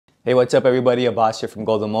Hey, what's up everybody? Abbas here from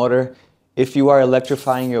Golden Motor. If you are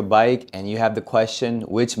electrifying your bike and you have the question,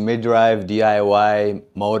 which mid-drive DIY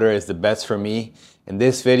motor is the best for me? In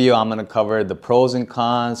this video, I'm gonna cover the pros and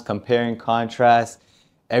cons, compare and contrast,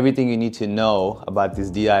 everything you need to know about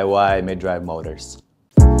these DIY mid-drive motors.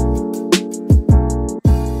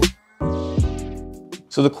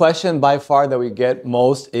 So the question by far that we get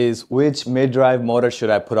most is, which mid-drive motor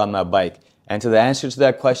should I put on my bike? And the answer to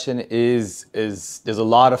that question is there's a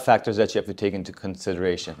lot of factors that you have to take into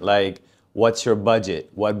consideration, like what's your budget,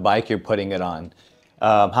 what bike you're putting it on,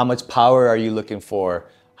 how much power are you looking for,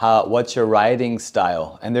 what's your riding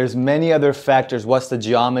style, and there's many other factors. What's the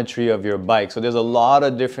geometry of your bike? So there's a lot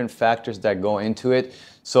of different factors that go into it.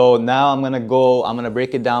 So now I'm gonna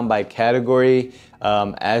break it down by category.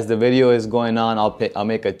 As the video is going on, I'll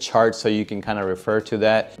make a chart so you can kind of refer to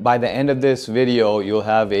that. By the end of this video, you'll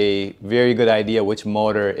have a very good idea which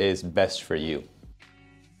motor is best for you.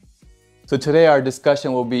 So today our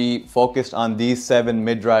discussion will be focused on these 7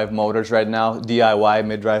 mid-drive motors right now, DIY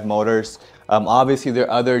mid-drive motors. Obviously there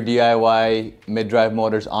are other DIY mid-drive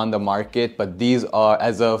motors on the market, but these are,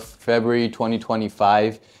 as of February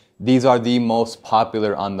 2025, these are the most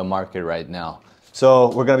popular on the market right now. So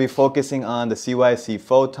we're going to be focusing on the CYC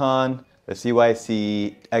Photon, the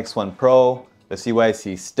CYC X1 Pro, the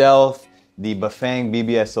CYC Stealth, the Bafang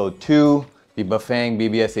BBS02, the Bafang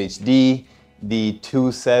BBS HD, the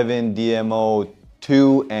 27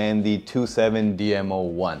 DMO2, and the 27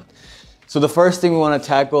 DMO1. So the first thing we want to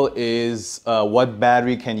tackle is what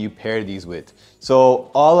battery can you pair these with? So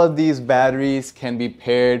all of these batteries can be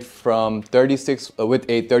paired from with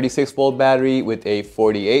a 36 volt battery, with a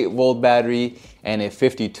 48 volt battery, and a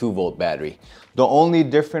 52 volt battery. The only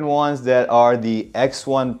different ones that are the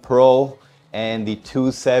X1 Pro and the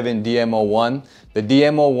 27 DMO1. The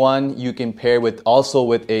DMO1 you can pair also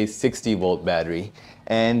with a 60 volt battery,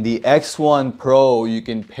 and the X1 Pro you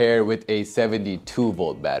can pair with a 72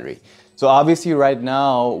 volt battery. So obviously right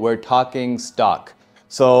now we're talking stock.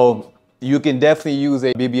 So you can definitely use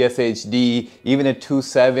a BBS HD, even a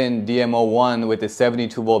 27 DMO1 with a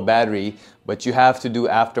 72 volt battery, but you have to do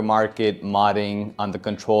aftermarket modding on the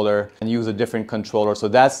controller and use a different controller. So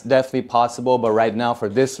that's definitely possible, but right now for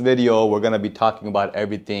this video, we're gonna be talking about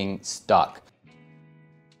everything stock.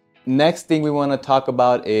 Next thing we wanna talk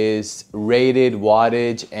about is rated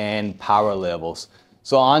wattage and power levels.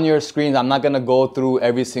 So on your screens, I'm not gonna go through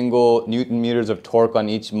every single Newton meters of torque on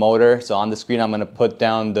each motor. So on the screen, I'm gonna put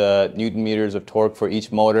down the Newton meters of torque for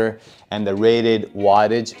each motor and the rated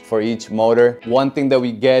wattage for each motor. One thing that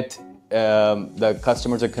we get, the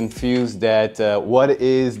customers are confused that what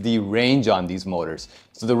is the range on these motors?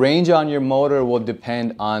 So the range on your motor will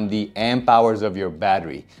depend on the amp hours of your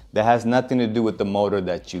battery. That has nothing to do with the motor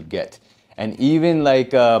that you get. And even like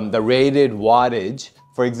the rated wattage,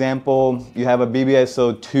 for example, you have a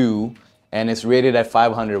BBS02 and it's rated at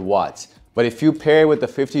 500 watts. But if you pair it with a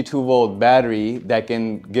 52 volt battery that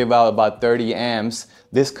can give out about 30 amps,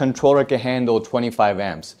 this controller can handle 25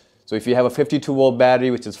 amps. So if you have a 52 volt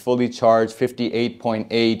battery, which is fully charged,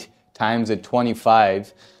 58.8 times at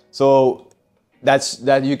 25, so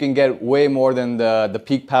that you can get way more than the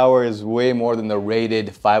peak power is way more than the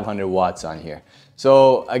rated 500 watts on here.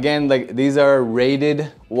 So again, like these are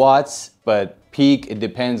rated watts, but peak, it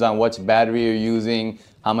depends on which battery you're using,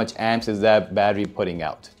 how much amps is that battery putting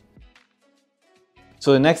out.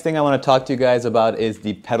 So the next thing I want to talk to you guys about is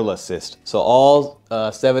the pedal assist. So all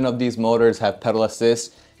 7 of these motors have pedal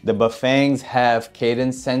assist. The Bafangs have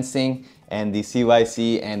cadence sensing, and the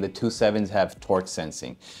CYC and the 27s have torque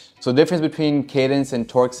sensing. So the difference between cadence and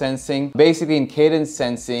torque sensing, basically in cadence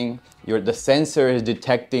sensing, the sensor is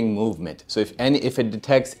detecting movement. So if it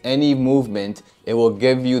detects any movement, it will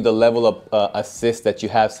give you the level of assist that you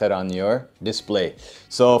have set on your display.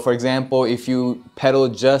 So for example, if you pedal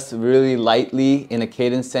just really lightly in a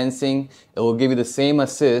cadence sensing, it will give you the same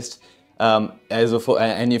assist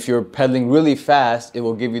and if you're pedaling really fast, it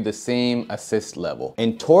will give you the same assist level.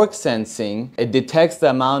 In torque sensing, it detects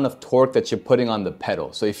the amount of torque that you're putting on the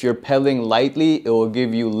pedal. So if you're pedaling lightly, it will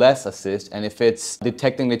give you less assist, and if it's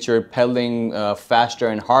detecting that you're pedaling faster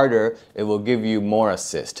and harder, it will give you more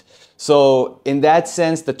assist. So in that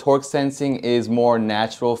sense, the torque sensing is more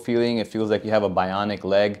natural feeling. It feels like you have a bionic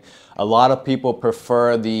leg. A lot of people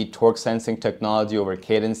prefer the torque sensing technology over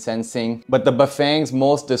cadence sensing. But the Bafang's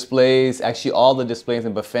most displays, actually all the displays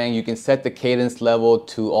in Bafang, you can set the cadence level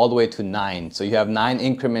to all the way to 9. So you have 9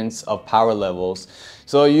 increments of power levels.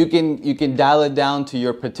 So you can dial it down to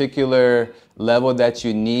your particular level that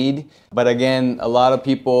you need. But again, a lot of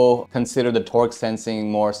people consider the torque sensing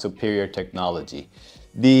more superior technology.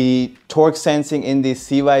 The torque sensing in the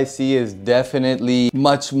CYC is definitely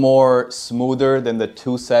much more smoother than the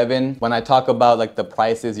 2.7. When I talk about like the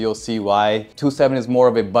prices, you'll see why. 2.7 is more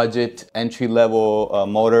of a budget entry-level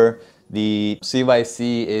motor. The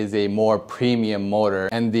CYC is a more premium motor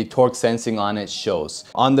and the torque sensing on it shows.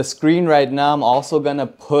 On the screen right now, I'm also gonna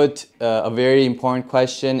put a very important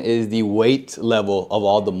question is the weight level of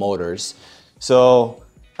all the motors. So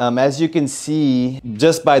as you can see,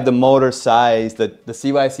 just by the motor size, the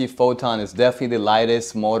CYC Photon is definitely the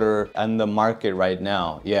lightest motor on the market right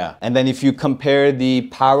now. Yeah. And then if you compare the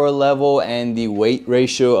power level and the weight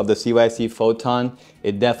ratio of the CYC Photon,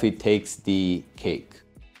 it definitely takes the cake.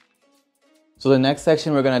 So the next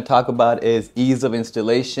section we're going to talk about is ease of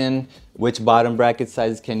installation, which bottom bracket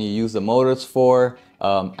sizes can you use the motors for,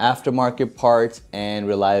 aftermarket parts, and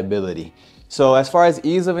reliability. So as far as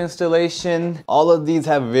ease of installation, all of these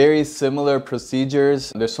have very similar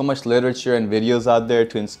procedures. There's so much literature and videos out there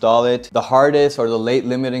to install it. The hardest or the late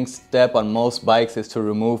limiting step on most bikes is to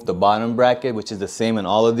remove the bottom bracket, which is the same in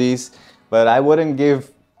all of these. But I wouldn't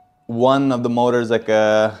give one of the motors like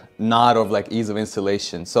a nod of like ease of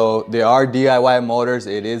installation. So there are DIY motors.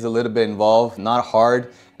 It is a little bit involved, not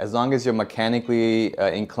hard. As long as you're mechanically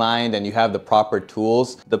inclined and you have the proper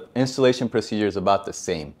tools, the installation procedure is about the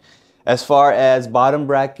same. As far as bottom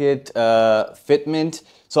bracket fitment,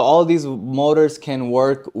 so all these motors can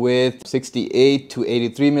work with 68 to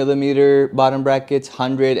 83 millimeter bottom brackets,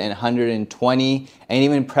 100 and 120, and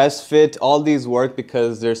even press fit. All these work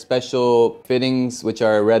because there's special fittings which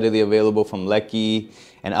are readily available from Lecky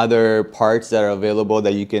and other parts that are available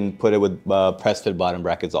that you can put it with press fit bottom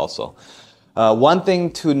brackets also. One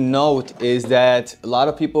thing to note is that a lot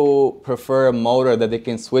of people prefer a motor that they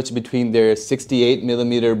can switch between their 68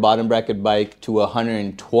 millimeter bottom bracket bike to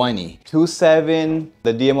 120. 2.7,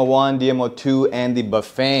 the DMO1, DMO2, and the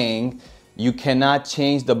Bafang, you cannot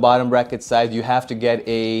change the bottom bracket size. You have to get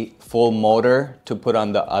a full motor to put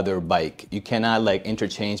on the other bike. You cannot like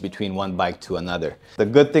interchange between one bike to another. The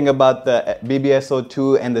good thing about the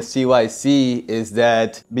BBS02 and the CYC is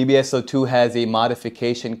that BBS02 has a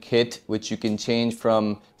modification kit which you can change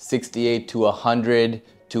from 68 to 100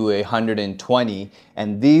 to 120,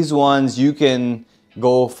 and these ones you can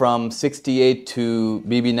go from 68 to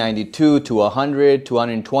BB92 to 100 to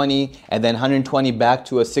 120 and then 120 back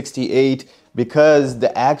to a 68 because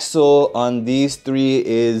the axle on these three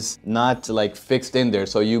is not like fixed in there.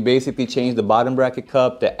 So you basically change the bottom bracket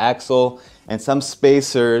cup, the axle, and some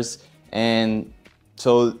spacers, and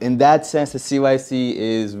so in that sense the CYC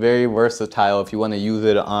is very versatile if you want to use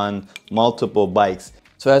it on multiple bikes.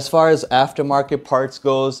 So as far as aftermarket parts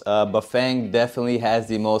goes, Bafang definitely has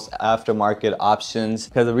the most aftermarket options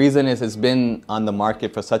because the reason is it's been on the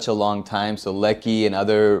market for such a long time. So Lecky and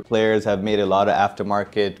other players have made a lot of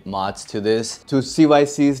aftermarket mods to this. To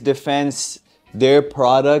CYC's defense, their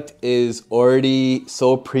product is already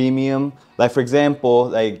so premium. Like for example,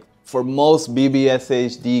 like for most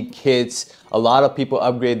BBSHD kits, a lot of people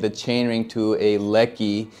upgrade the chainring to a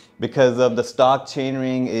Lecky because of the stock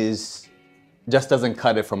chainring just doesn't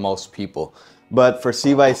cut it for most people. But for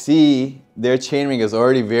CYC, their chainring is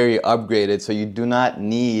already very upgraded, so you do not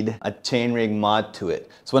need a chainring mod to it.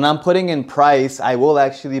 So when I'm putting in price, I will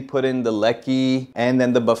actually put in the Lecky and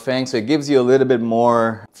then the Bafang, so it gives you a little bit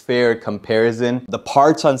more fair comparison. The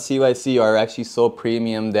parts on CYC are actually so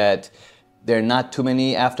premium that there are not too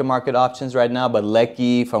many aftermarket options right now, but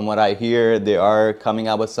Lecky, from what I hear, they are coming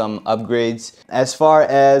out with some upgrades. As far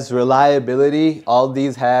as reliability, all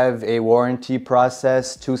these have a warranty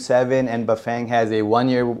process. 2.7 and Bafang has a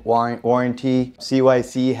 1-year warranty.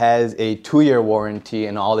 CYC has a 2-year warranty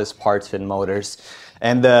in all its parts and motors.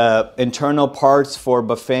 And the internal parts for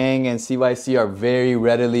Bafang and CYC are very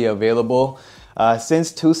readily available.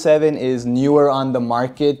 Since 2.7 is newer on the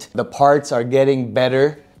market, the parts are getting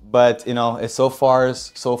better. But you know, it's so far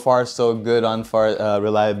so good on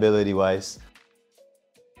reliability wise.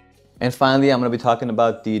 And finally, I'm going to be talking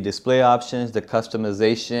about the display options, the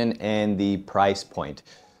customization, and the price point.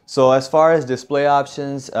 So as far as display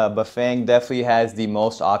options, Bafang definitely has the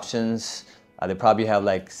most options. They probably have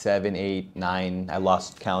like 7, 8, 9, I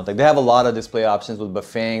lost count. Like they have a lot of display options with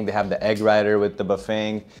Bafang. They have the Egg Rider with the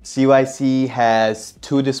Bafang. CYC has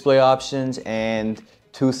 2 display options and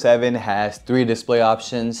 2.7 has 3 display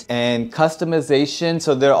options. And customization,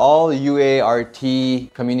 so they're all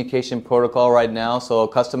UART communication protocol right now, so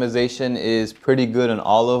customization is pretty good on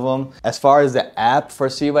all of them. As far as the app for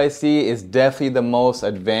CYC, is definitely the most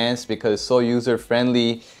advanced because it's so user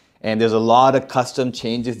friendly and there's a lot of custom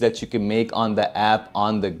changes that you can make on the app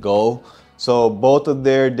on the go. So both of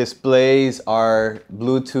their displays are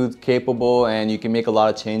Bluetooth capable and you can make a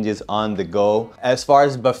lot of changes on the go. As far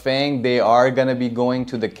as Bafang, they are gonna be going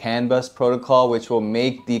to the CAN bus protocol, which will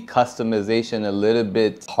make the customization a little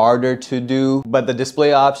bit harder to do. But the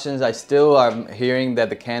display options, I still am hearing that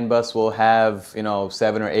the CAN bus will have,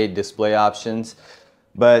 7 or 8 display options.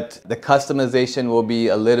 But the customization will be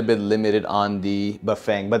a little bit limited on the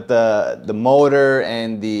Bafang. But the motor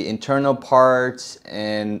and the internal parts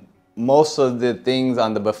and most of the things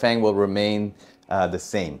on the Bafang will remain the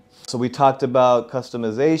same. So we talked about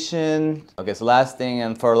customization. Okay, so last thing,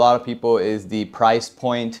 and for a lot of people, is the price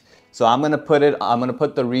point. So I'm gonna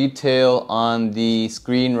put the retail on the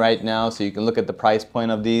screen right now so you can look at the price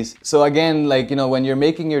point of these. So again, when you're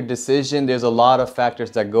making your decision, there's a lot of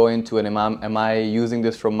factors that go into it. Am I using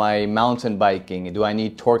this for my mountain biking? Do I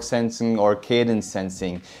need torque sensing or cadence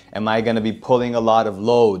sensing? Am I gonna be pulling a lot of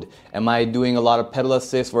load? Am I doing a lot of pedal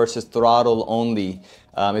assist versus throttle only?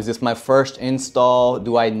 Is this my first install?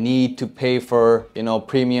 Do I need to pay for,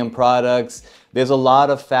 premium products? There's a lot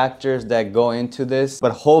of factors that go into this,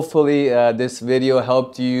 but hopefully this video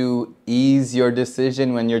helped you ease your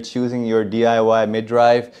decision when you're choosing your DIY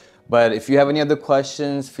mid-drive. But if you have any other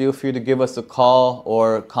questions, feel free to give us a call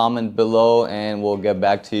or comment below and we'll get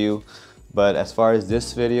back to you. But as far as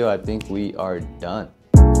this video, I think we are done.